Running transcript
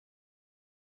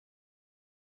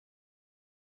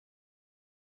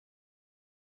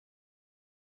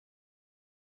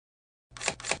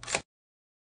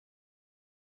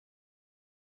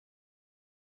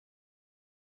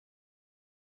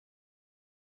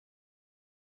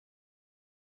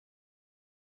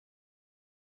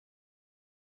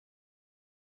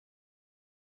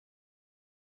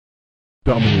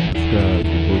Dominant describes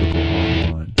the vertical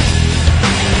online.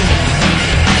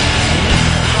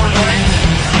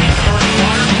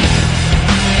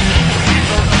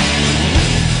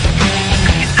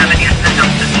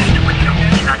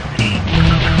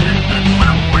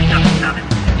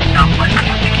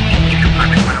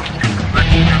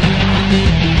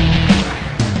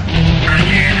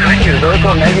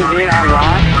 Vertical Magazine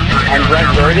Online. I'm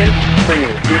Brent Bergen, bringing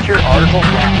you feature articles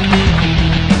live.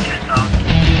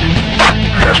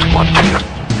 Test 1, 2.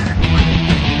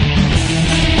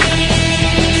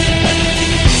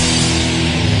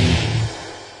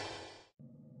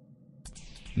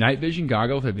 Night vision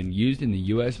goggles have been used in the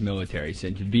U.S. military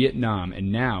since Vietnam,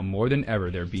 and now, more than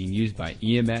ever, they're being used by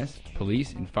EMS,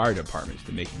 police, and fire departments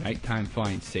to make nighttime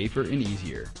flying safer and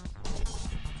easier.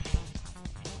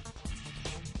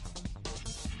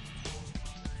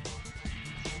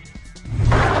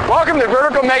 Welcome to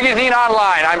Vertical Magazine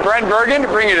Online. I'm Brent Bergen to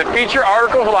bring you the feature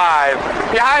articles live.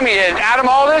 Behind me is Adam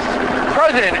Aldis,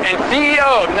 President and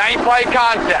CEO of Night Flight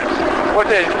Concepts,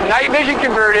 with his night vision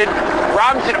converted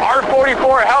Robinson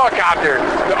R-44 helicopter,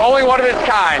 the only one of its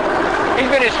kind.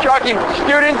 He's been instructing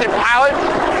students and pilots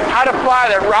how to fly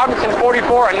the Robinson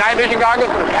 44 and night vision goggles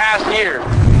for the past year.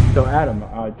 So Adam,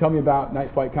 tell me about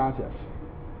Night Flight Concepts.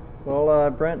 Well,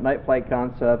 Brent, Night Flight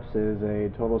Concepts is a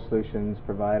total solutions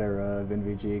provider of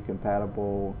NVG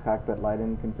compatible cockpit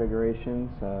lighting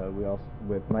configurations. We also,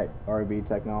 with Night RV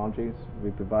technologies, we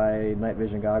provide night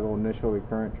vision goggle initial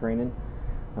recurrent training,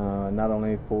 not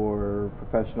only for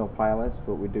professional pilots,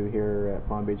 what we do here at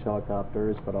Palm Beach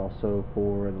Helicopters, but also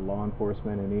for the law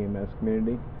enforcement and EMS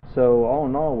community. So all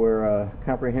in all, we're a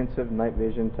comprehensive night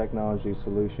vision technology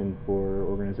solution for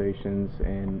organizations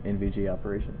and NVG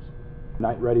operations.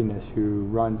 Night Readiness, who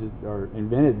runs or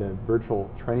invented the virtual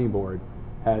training board,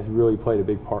 has really played a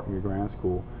big part in your ground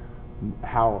school.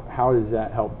 How does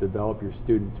that help develop your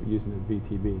students using the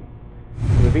VTB?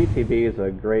 The VTB is a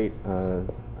great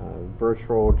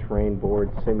virtual train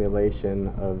board simulation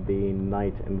of the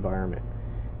night environment.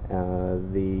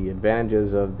 The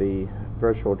advantages of the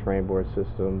virtual train board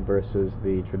system versus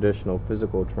the traditional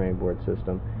physical train board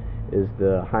system is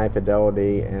the high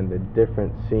fidelity and the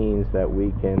different scenes that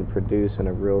we can produce in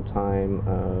a real-time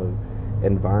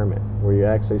environment, where you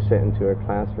actually sit into a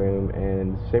classroom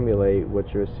and simulate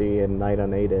what you're seeing night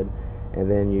unaided,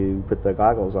 and then you put the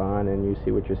goggles on and you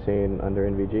see what you're seeing under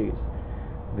NVGs.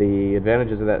 The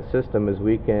advantages of that system is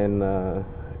we can,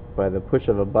 by the push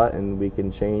of a button, we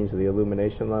can change the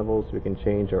illumination levels, we can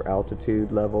change our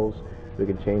altitude levels, we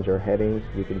can change our headings,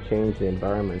 we can change the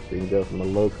environment. So you can go from a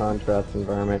low contrast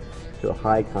environment to a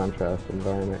high contrast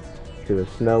environment, to a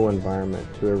snow environment,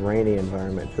 to a rainy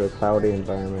environment, to a cloudy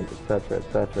environment, etc.,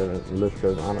 etc. The list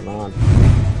goes on and on.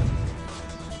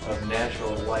 Of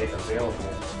natural light available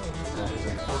is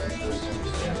important for us to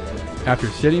understand. After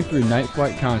sitting through Night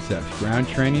Flight Concepts, ground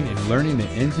training, and learning the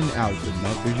ins and outs of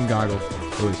night vision goggles,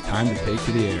 it was time to take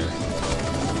to the air.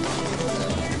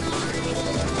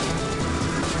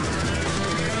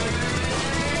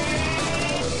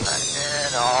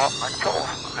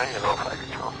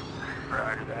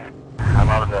 A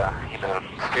lot of the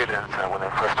students when they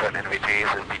first start NVGs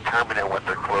is determining what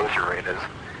their closure rate is.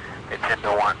 They tend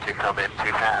to want to come in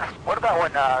too fast. What about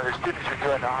when the students are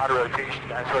doing the auto rotation,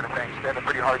 that sort of thing? They have a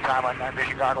pretty hard time on night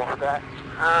vision goggles with that?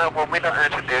 Well, we don't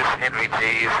introduce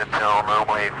NVGs until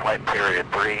normally flight period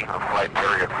 3 or flight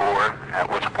period 4, at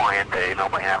which point they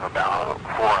normally have about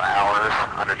 4 hours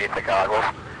underneath the goggles.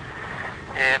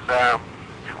 And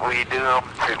we do them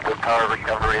to good power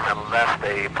recoveries unless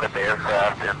they put the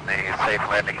aircraft in the safe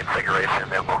landing configuration,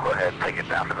 then we'll go ahead and take it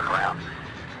down to the ground.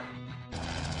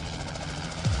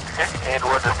 Okay, and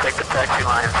we'll just take the taxi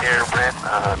lines here, Brent.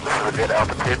 This is a good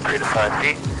altitude, 3 to 5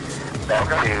 feet. Back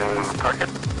to parking.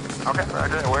 Okay,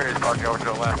 roger. Where is parking over to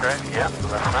the left, right? Yeah,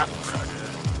 that's not.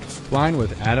 Flying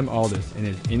with Adam Aldis in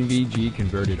his NVG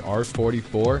converted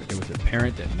R-44, it was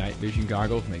apparent that night vision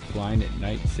goggles make flying at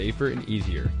night safer and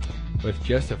easier. With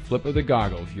just a flip of the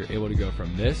goggles, you're able to go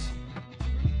from this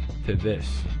to this.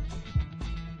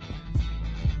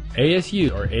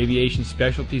 ASU, or Aviation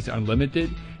Specialties Unlimited,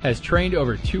 has trained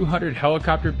over 200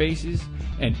 helicopter bases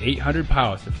and 800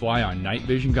 pilots to fly on night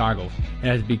vision goggles, and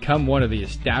has become one of the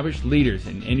established leaders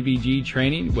in NVG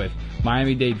training, with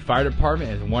Miami-Dade Fire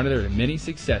Department as one of their many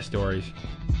success stories.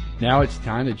 Now it's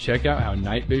time to check out how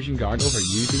night vision goggles are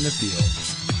used in the field.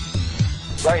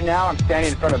 Right now I'm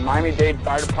standing in front of Miami-Dade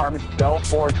Fire Department's Bell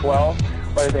 412,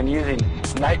 where they've been using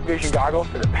night vision goggles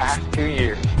for the past 2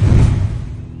 years.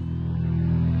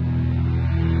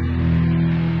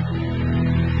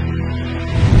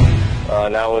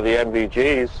 Now with the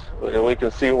NVGs, we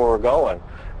can see where we're going.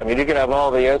 I mean, you can have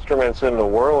all the instruments in the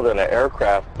world in an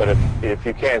aircraft, but if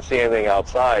you can't see anything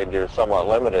outside, you're somewhat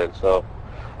limited. So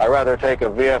I'd rather take a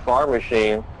VFR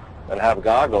machine and have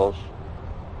goggles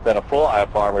than a full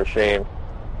IFR machine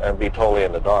and be totally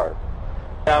in the dark.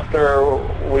 After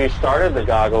we started the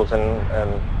goggles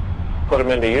and put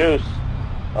them into use,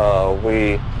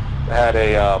 we had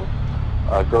a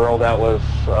girl that was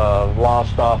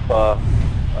lost off a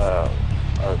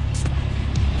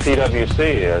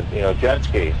PWC, jet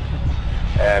ski,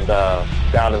 and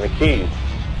down in the Keys.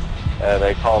 And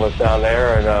they called us down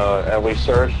there, and we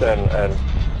searched and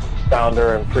found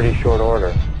her in pretty short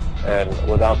order. And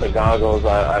without the goggles,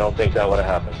 I don't think that would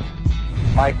have happened.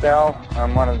 Mike Bell,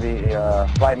 I'm one of the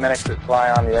flight medics that fly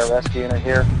on the air rescue unit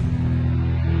here.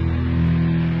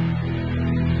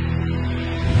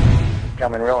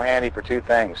 Come in real handy for two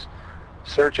things: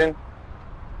 searching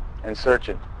and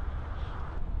searching.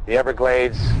 The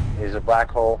Everglades is a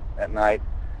black hole at night,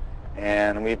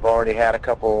 and we've already had a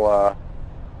couple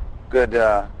good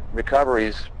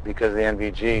recoveries because of the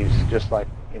NVGs, just like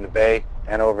in the bay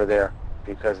and over there,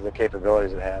 because of the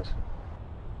capabilities it has.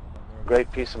 Great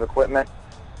piece of equipment.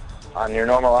 On your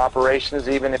normal operations,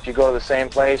 even if you go to the same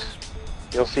place,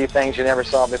 you'll see things you never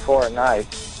saw before at night.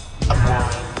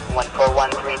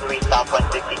 14133 South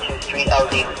 162th Street,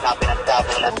 LD has not been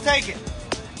established. We'll take it.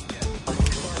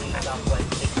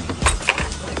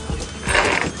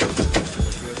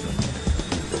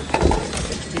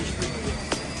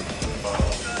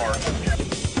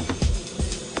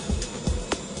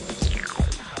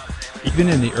 Even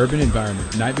in the urban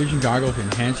environment, night vision goggles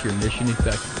enhance your mission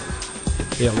effectiveness.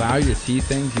 They allow you to see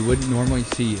things you wouldn't normally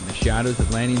see in the shadows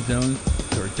of landing zones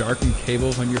or darkened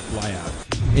cables on your flyout.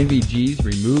 NVGs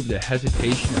remove the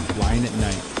hesitation of flying at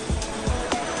night.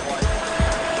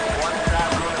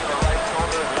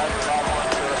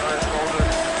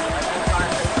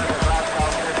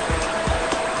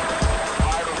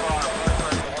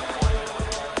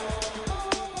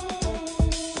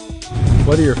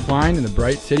 Whether you're flying in the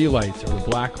bright city lights or the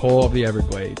black hole of the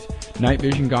Everglades, night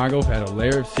vision goggles add a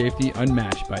layer of safety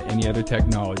unmatched by any other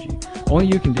technology. Only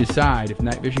you can decide if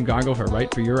night vision goggles are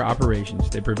right for your operations.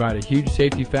 They provide a huge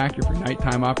safety factor for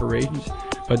nighttime operations,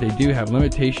 but they do have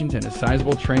limitations and a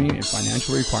sizable training and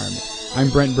financial requirement. I'm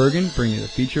Brent Bergen, bringing the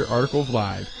feature articles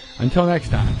live. Until next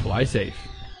time, fly safe.